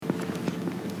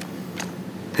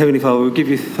Heavenly Father, we give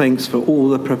you thanks for all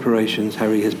the preparations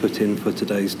Harry has put in for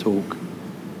today's talk.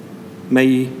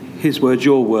 May his words,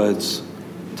 your words,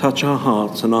 touch our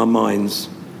hearts and our minds,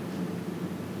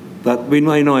 that we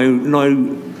may not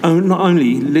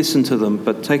only listen to them,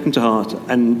 but take them to heart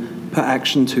and put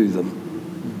action to them.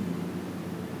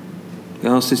 We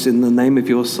ask this in the name of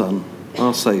your Son,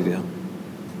 our Saviour.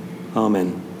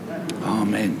 Amen.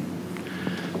 Amen.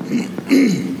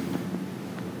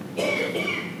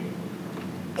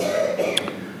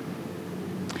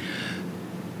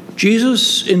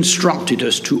 Jesus instructed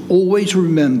us to always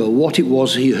remember what it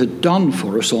was he had done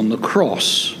for us on the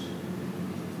cross.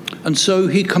 And so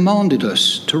he commanded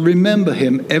us to remember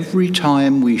him every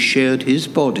time we shared his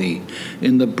body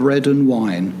in the bread and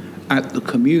wine at the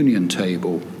communion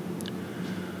table.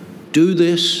 Do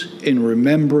this in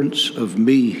remembrance of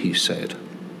me, he said.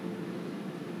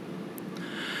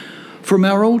 From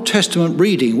our Old Testament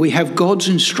reading, we have God's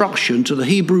instruction to the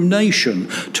Hebrew nation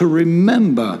to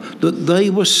remember that they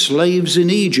were slaves in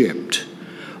Egypt,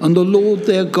 and the Lord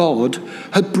their God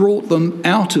had brought them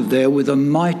out of there with a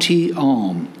mighty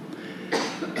arm,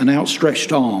 an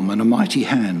outstretched arm and a mighty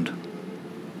hand.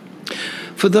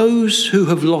 For those who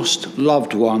have lost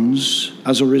loved ones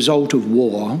as a result of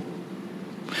war,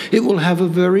 it will have a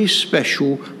very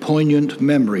special, poignant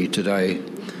memory today.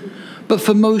 But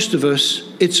for most of us,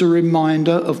 it's a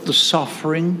reminder of the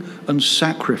suffering and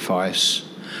sacrifice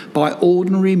by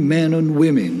ordinary men and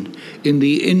women in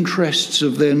the interests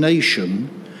of their nation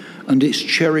and its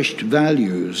cherished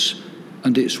values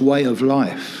and its way of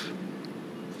life.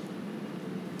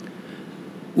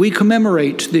 We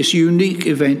commemorate this unique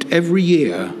event every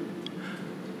year,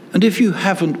 and if you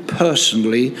haven't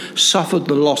personally suffered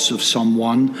the loss of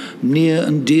someone near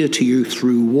and dear to you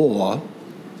through war,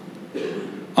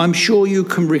 I'm sure you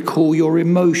can recall your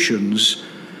emotions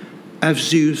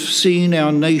as you've seen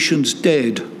our nation's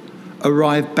dead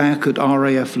arrive back at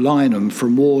RAF Lyneham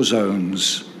from war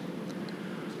zones,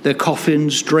 their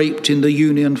coffins draped in the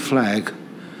Union flag,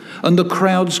 and the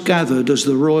crowds gathered as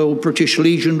the Royal British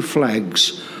Legion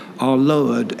flags are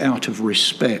lowered out of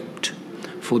respect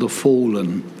for the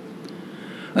fallen,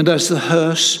 and as the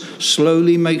hearse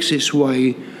slowly makes its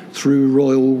way through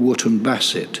Royal Wootton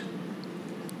Bassett.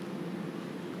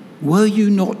 Were you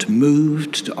not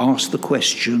moved to ask the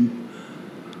question,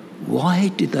 why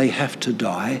did they have to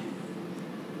die?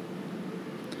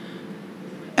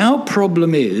 Our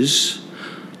problem is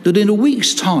that in a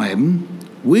week's time,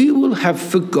 we will have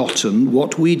forgotten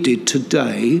what we did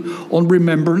today on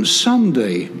Remembrance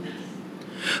Sunday.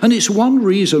 And it's one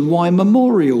reason why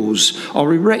memorials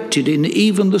are erected in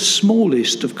even the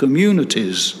smallest of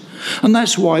communities. And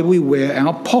that's why we wear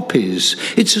our poppies.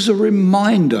 It's as a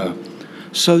reminder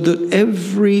so that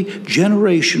every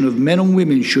generation of men and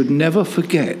women should never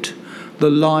forget the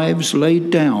lives laid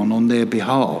down on their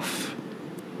behalf.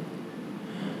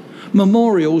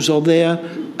 Memorials are there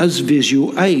as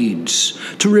visual aids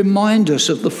to remind us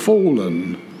of the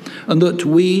fallen and that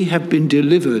we have been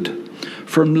delivered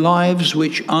from lives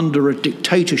which under a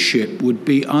dictatorship would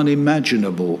be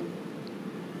unimaginable.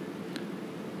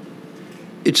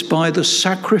 It's by the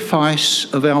sacrifice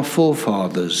of our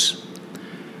forefathers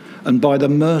and by the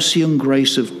mercy and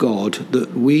grace of God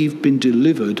that we've been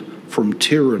delivered from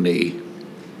tyranny,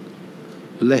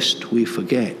 lest we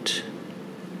forget.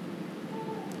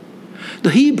 The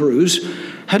Hebrews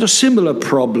had a similar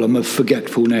problem of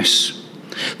forgetfulness.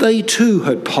 They too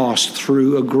had passed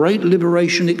through a great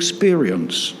liberation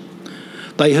experience.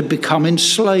 They had become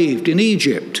enslaved in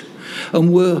Egypt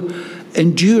and were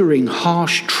enduring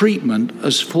harsh treatment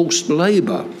as forced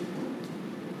labour.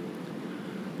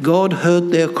 God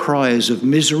heard their cries of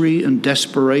misery and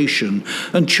desperation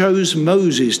and chose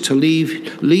Moses to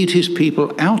lead his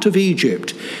people out of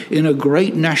Egypt in a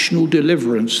great national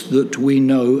deliverance that we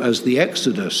know as the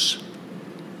Exodus.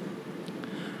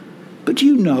 But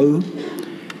you know,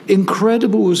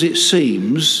 incredible as it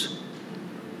seems,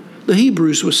 the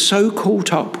Hebrews were so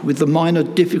caught up with the minor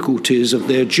difficulties of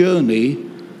their journey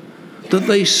that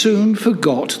they soon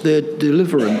forgot their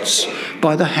deliverance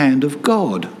by the hand of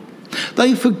God.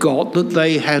 They forgot that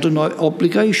they had an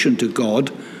obligation to God,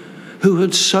 who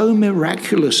had so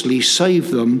miraculously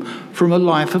saved them from a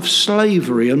life of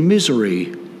slavery and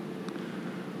misery.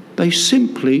 They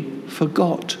simply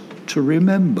forgot to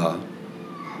remember.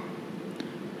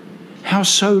 How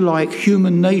so like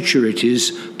human nature it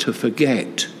is to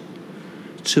forget,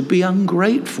 to be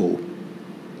ungrateful.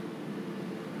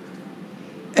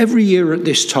 Every year at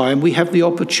this time, we have the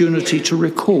opportunity to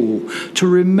recall, to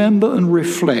remember and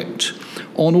reflect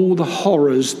on all the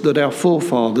horrors that our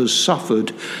forefathers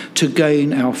suffered to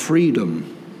gain our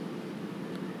freedom.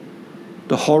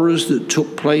 the horrors that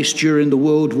took place during the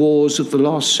world wars of the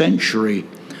last century,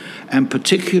 and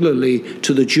particularly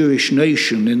to the Jewish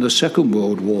nation in the Second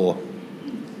World War.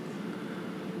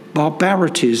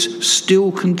 Barbarities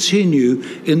still continue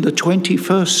in the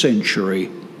 21st century.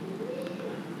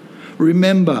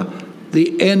 Remember,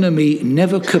 the enemy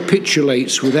never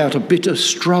capitulates without a bitter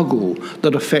struggle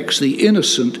that affects the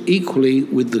innocent equally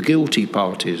with the guilty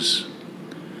parties.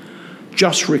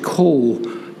 Just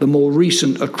recall the more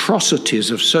recent atrocities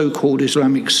of so-called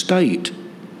Islamic State.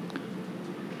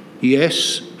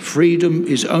 Yes, freedom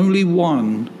is only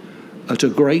won at a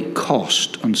great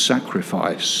cost and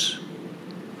sacrifice.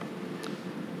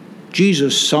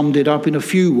 Jesus summed it up in a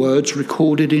few words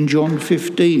recorded in John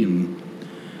 15.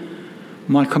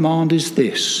 My command is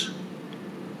this: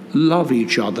 love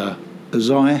each other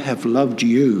as I have loved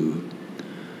you.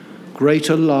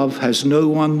 Greater love has no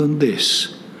one than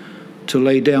this, to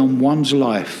lay down one's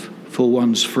life for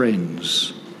one's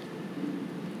friends.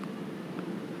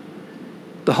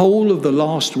 The whole of the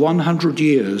last 100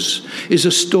 years is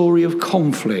a story of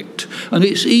conflict, and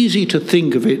it's easy to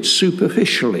think of it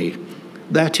superficially.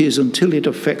 That is, until it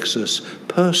affects us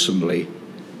personally.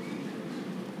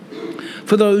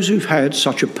 For those who've had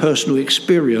such a personal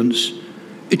experience,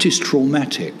 it is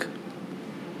traumatic.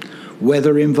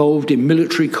 Whether involved in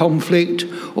military conflict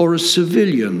or as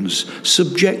civilians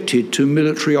subjected to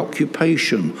military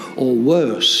occupation, or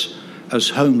worse, as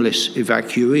homeless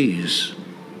evacuees.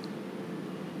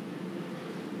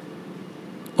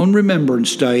 On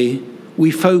Remembrance Day, we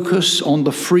focus on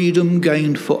the freedom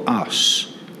gained for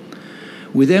us,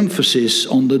 with emphasis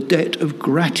on the debt of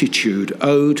gratitude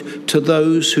owed to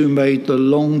those who made the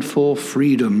longed-for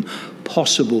freedom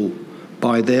possible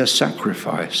by their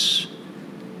sacrifice.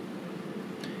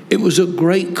 It was at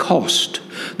great cost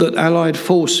that Allied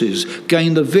forces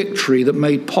gained the victory that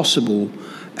made possible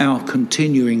our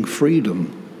continuing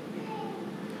freedom.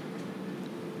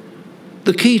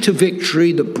 The key to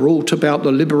victory that brought about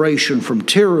the liberation from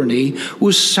tyranny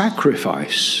was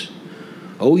sacrifice.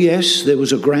 Oh yes, there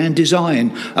was a grand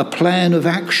design, a plan of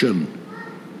action,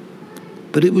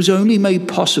 but it was only made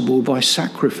possible by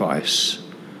sacrifice,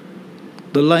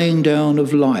 the laying down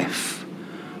of life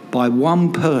by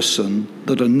one person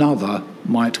that another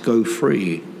might go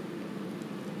free.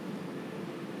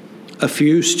 A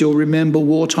few still remember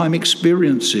wartime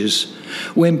experiences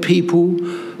when people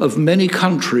of many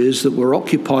countries that were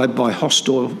occupied by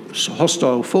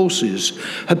hostile forces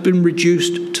had been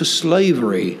reduced to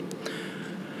slavery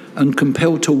and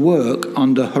compelled to work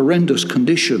under horrendous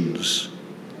conditions.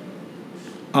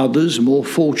 Others, more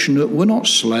fortunate, were not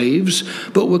slaves,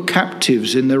 but were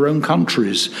captives in their own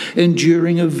countries,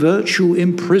 enduring a virtual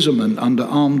imprisonment under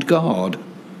armed guard.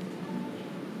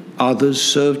 Others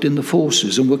served in the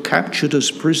forces and were captured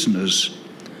as prisoners.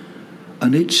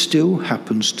 And it still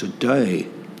happens today.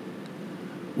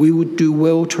 We would do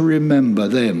well to remember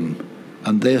them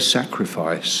and their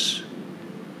sacrifice.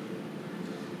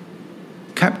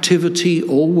 Captivity,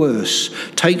 or worse,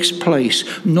 takes place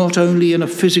not only in a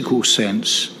physical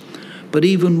sense, but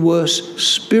even worse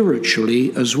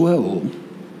spiritually as well.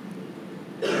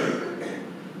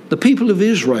 The people of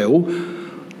Israel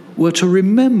were to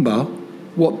remember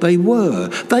what they were.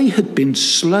 They had been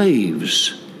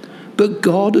slaves, but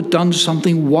God had done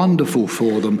something wonderful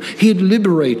for them. He had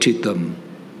liberated them.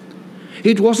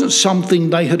 It wasn't something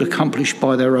they had accomplished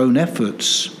by their own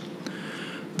efforts.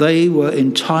 They were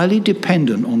entirely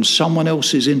dependent on someone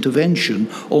else's intervention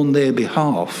on their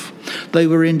behalf. They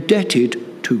were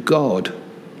indebted to God.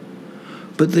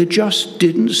 But there just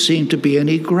didn't seem to be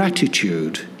any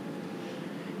gratitude.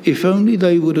 If only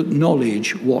they would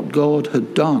acknowledge what God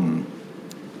had done.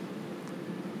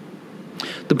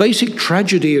 The basic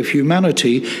tragedy of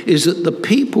humanity is that the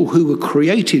people who were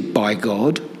created by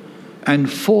God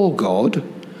and for God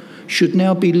should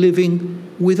now be living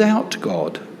without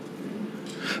God.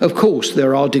 Of course,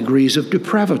 there are degrees of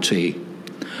depravity.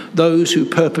 Those who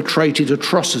perpetrated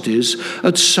atrocities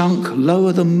had sunk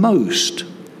lower than most.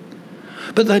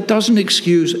 But that doesn't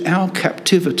excuse our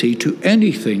captivity to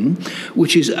anything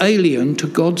which is alien to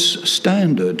God's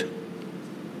standard.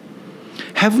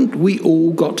 Haven't we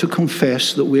all got to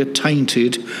confess that we are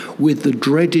tainted with the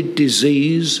dreaded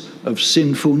disease of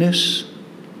sinfulness?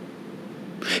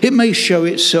 It may show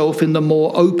itself in the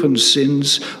more open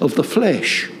sins of the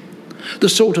flesh, the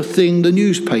sort of thing the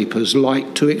newspapers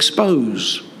like to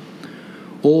expose,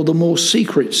 or the more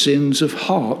secret sins of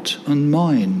heart and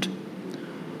mind,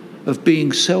 of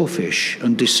being selfish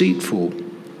and deceitful.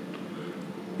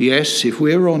 Yes, if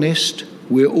we're honest,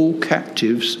 we're all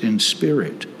captives in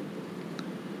spirit.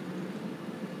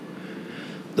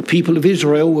 The people of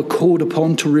Israel were called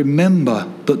upon to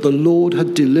remember that the Lord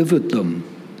had delivered them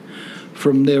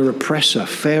from their oppressor,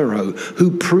 Pharaoh,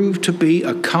 who proved to be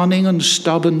a cunning and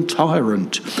stubborn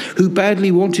tyrant, who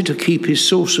badly wanted to keep his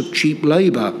source of cheap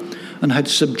labour and had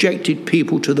subjected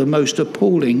people to the most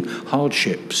appalling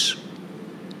hardships.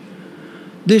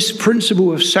 This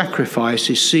principle of sacrifice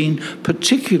is seen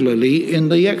particularly in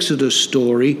the Exodus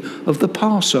story of the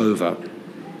Passover.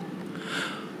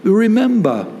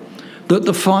 Remember that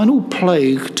the final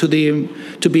plague to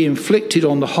be inflicted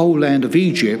on the whole land of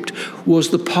Egypt was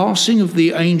the passing of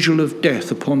the angel of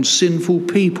death upon sinful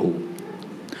people.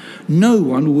 No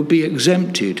one would be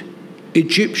exempted,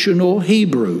 Egyptian or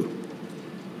Hebrew.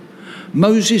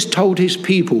 Moses told his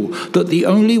people that the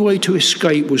only way to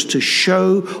escape was to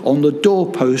show on the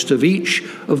doorpost of each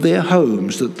of their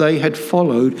homes that they had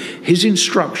followed his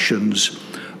instructions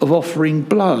of offering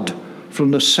blood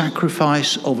from the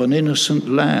sacrifice of an innocent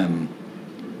lamb.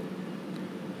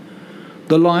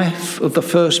 The life of the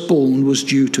firstborn was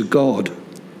due to God,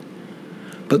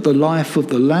 but the life of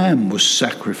the lamb was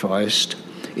sacrificed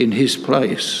in his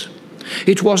place.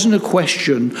 It wasn't a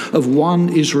question of one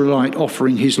Israelite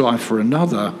offering his life for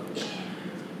another.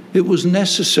 It was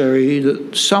necessary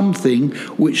that something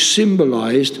which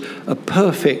symbolized a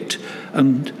perfect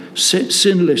and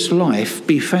sinless life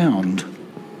be found.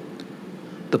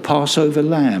 The Passover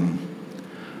lamb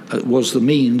was the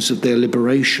means of their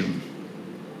liberation.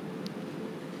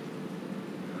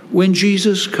 When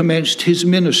Jesus commenced his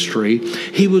ministry,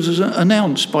 he was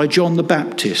announced by John the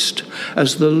Baptist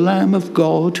as the Lamb of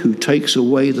God who takes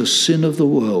away the sin of the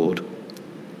world.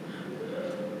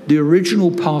 The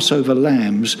original Passover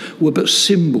lambs were but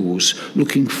symbols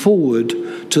looking forward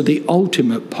to the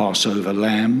ultimate Passover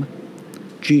lamb,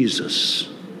 Jesus.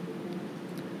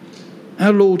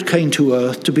 Our Lord came to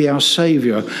earth to be our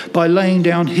Saviour by laying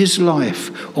down his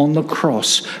life on the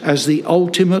cross as the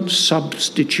ultimate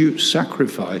substitute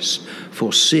sacrifice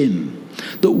for sin,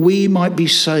 that we might be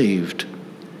saved.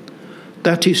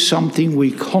 That is something we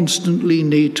constantly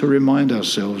need to remind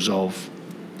ourselves of.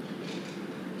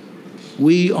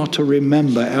 We are to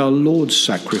remember our Lord's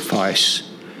sacrifice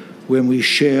when we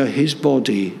share his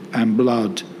body and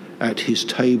blood at his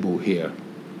table here.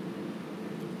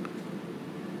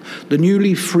 The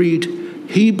newly freed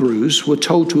Hebrews were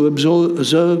told to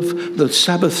observe the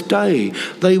Sabbath day.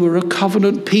 They were a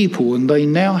covenant people, and they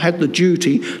now had the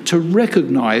duty to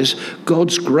recognize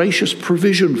God's gracious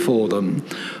provision for them,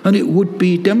 and it would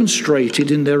be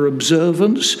demonstrated in their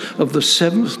observance of the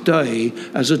seventh day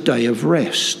as a day of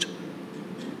rest.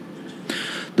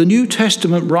 The New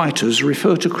Testament writers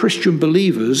refer to Christian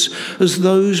believers as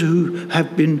those who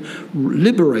have been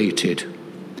liberated,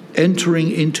 entering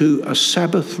into a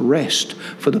Sabbath rest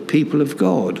for the people of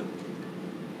God.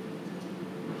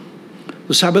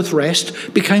 The Sabbath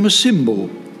rest became a symbol,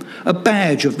 a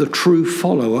badge of the true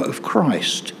follower of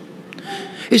Christ.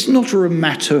 It's not a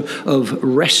matter of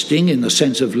resting in the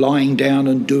sense of lying down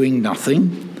and doing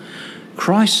nothing.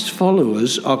 Christ's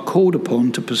followers are called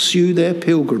upon to pursue their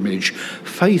pilgrimage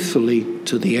faithfully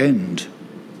to the end.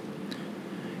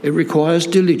 It requires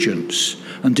diligence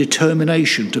and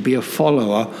determination to be a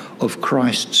follower of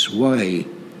Christ's way.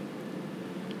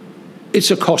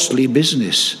 It's a costly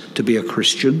business to be a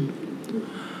Christian.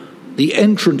 The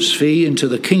entrance fee into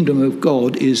the kingdom of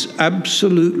God is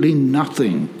absolutely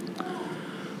nothing,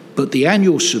 but the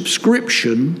annual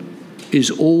subscription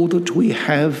is all that we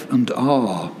have and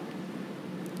are.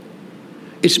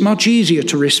 It's much easier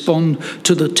to respond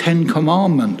to the 10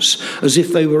 Commandments as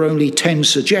if they were only 10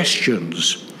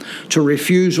 suggestions, to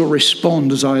refuse or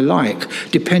respond as I like,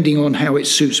 depending on how it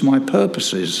suits my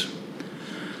purposes.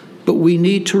 But we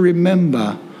need to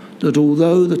remember that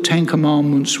although the 10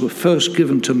 Commandments were first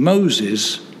given to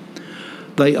Moses,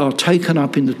 they are taken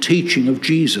up in the teaching of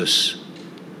Jesus.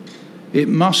 It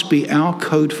must be our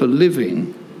code for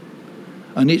living,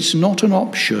 and it's not an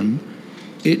option,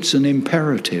 it's an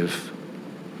imperative.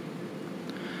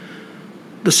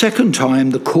 The second time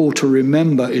the call to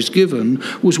remember is given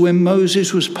was when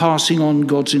Moses was passing on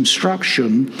God's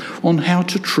instruction on how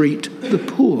to treat the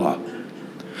poor.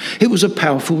 It was a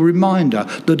powerful reminder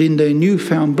that in their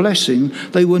newfound blessing,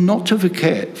 they were not to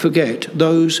forget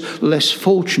those less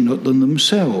fortunate than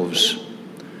themselves.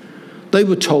 They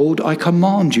were told, "I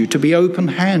command you to be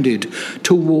open-handed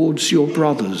towards your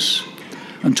brothers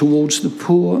and towards the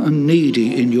poor and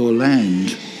needy in your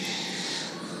land.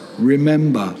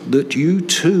 Remember that you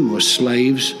too were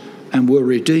slaves and were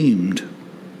redeemed."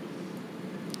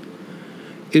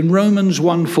 In Romans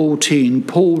 1:14,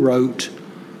 Paul wrote,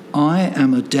 "I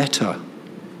am a debtor."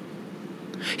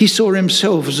 He saw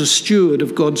himself as a steward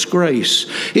of God's grace.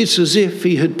 It's as if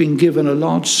he had been given a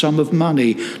large sum of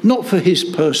money, not for his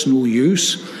personal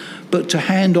use, but to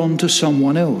hand on to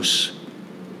someone else.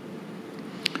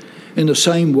 In the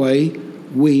same way,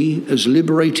 we, as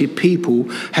liberated people,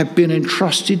 have been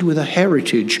entrusted with a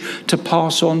heritage to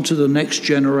pass on to the next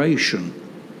generation.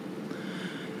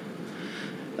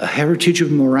 A heritage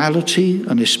of morality,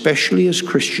 and especially as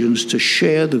Christians, to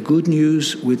share the good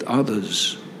news with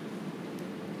others.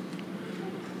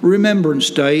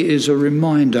 Remembrance Day is a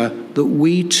reminder that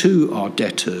we too are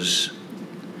debtors.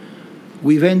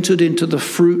 We've entered into the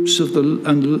fruits of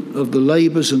the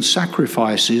labours and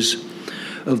sacrifices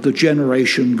of the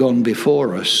generation gone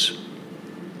before us.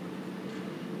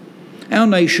 Our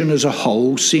nation as a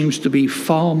whole seems to be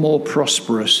far more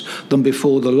prosperous than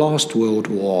before the last World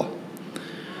War.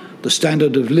 The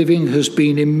standard of living has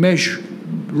been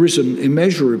risen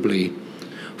immeasurably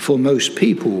for most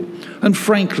people, and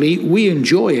frankly, we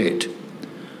enjoy it.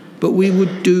 But we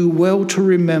would do well to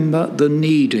remember the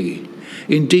needy.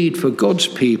 Indeed, for God's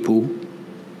people,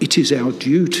 it is our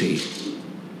duty.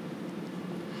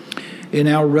 In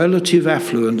our relative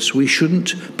affluence, we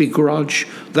shouldn't begrudge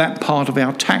that part of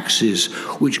our taxes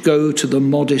which go to the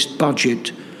modest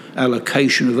budget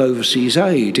allocation of overseas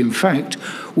aid. In fact,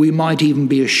 we might even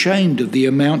be ashamed of the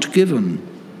amount given.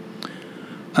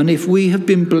 And if we have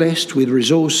been blessed with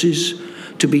resources,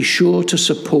 to be sure to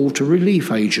support a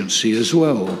relief agency as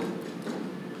well.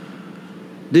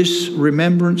 This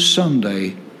Remembrance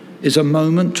Sunday is a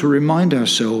moment to remind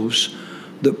ourselves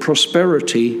that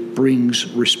prosperity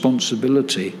brings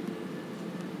responsibility.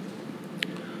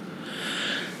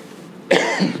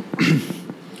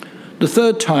 The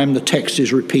third time the text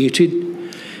is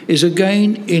repeated is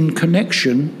again in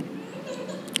connection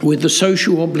with the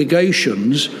social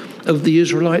obligations of the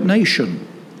Israelite nation.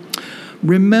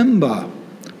 Remember,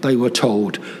 they were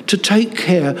told, to take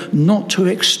care not to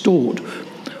extort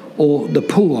or the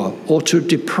poor, or to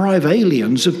deprive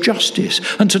aliens of justice,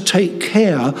 and to take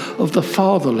care of the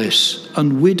fatherless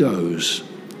and widows.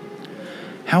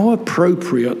 How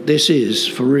appropriate this is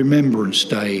for Remembrance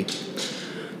Day,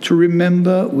 to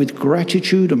remember with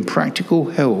gratitude and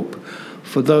practical help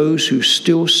for those who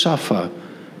still suffer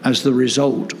as the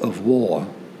result of war.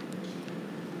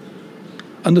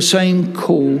 And the same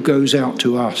call goes out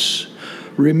to us.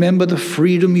 Remember the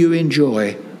freedom you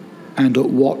enjoy and at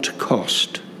what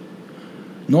cost.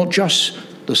 Not just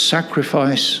the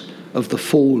sacrifice of the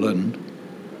fallen,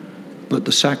 but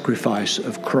the sacrifice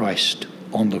of Christ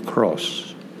on the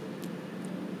cross.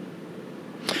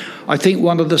 I think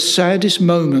one of the saddest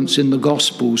moments in the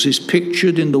Gospels is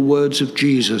pictured in the words of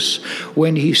Jesus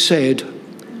when he said,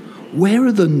 "Where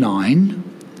are the 9?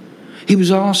 He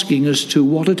was asking as to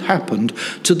what had happened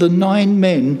to the 9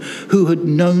 men who had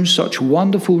known such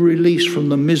wonderful release from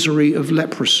the misery of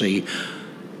leprosy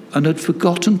and had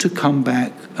forgotten to come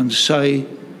back and say,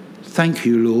 "Thank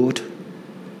you, Lord."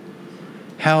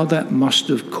 How that must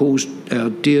have caused our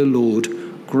dear Lord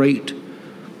great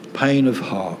pain of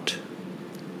heart.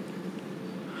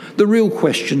 The real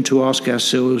question to ask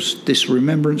ourselves this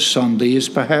Remembrance Sunday is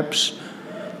perhaps,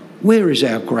 where is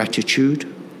our gratitude?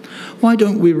 Why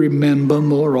don't we remember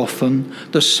more often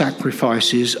the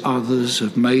sacrifices others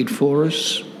have made for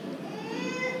us?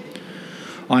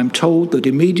 I'm told that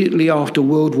immediately after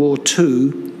World War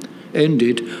II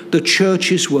ended, the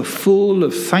churches were full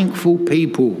of thankful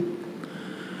people.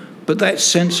 But that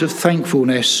sense of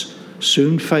thankfulness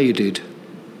soon faded.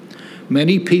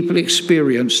 Many people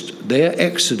experienced their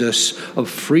exodus of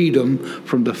freedom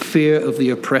from the fear of the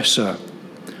oppressor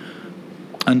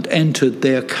and entered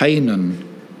their Canaan,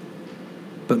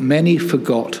 but many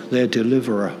forgot their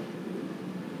deliverer.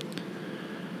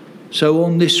 So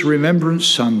on this Remembrance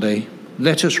Sunday,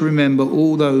 let us remember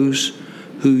all those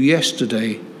who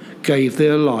yesterday gave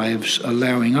their lives,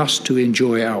 allowing us to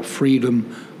enjoy our freedom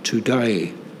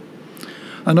today.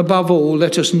 And above all,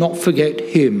 let us not forget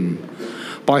him,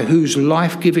 by whose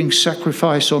life-giving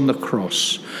sacrifice on the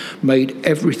cross made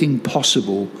everything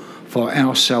possible for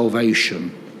our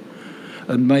salvation.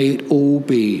 And may it all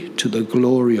be to the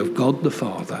glory of God the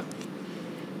Father.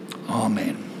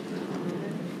 Amen.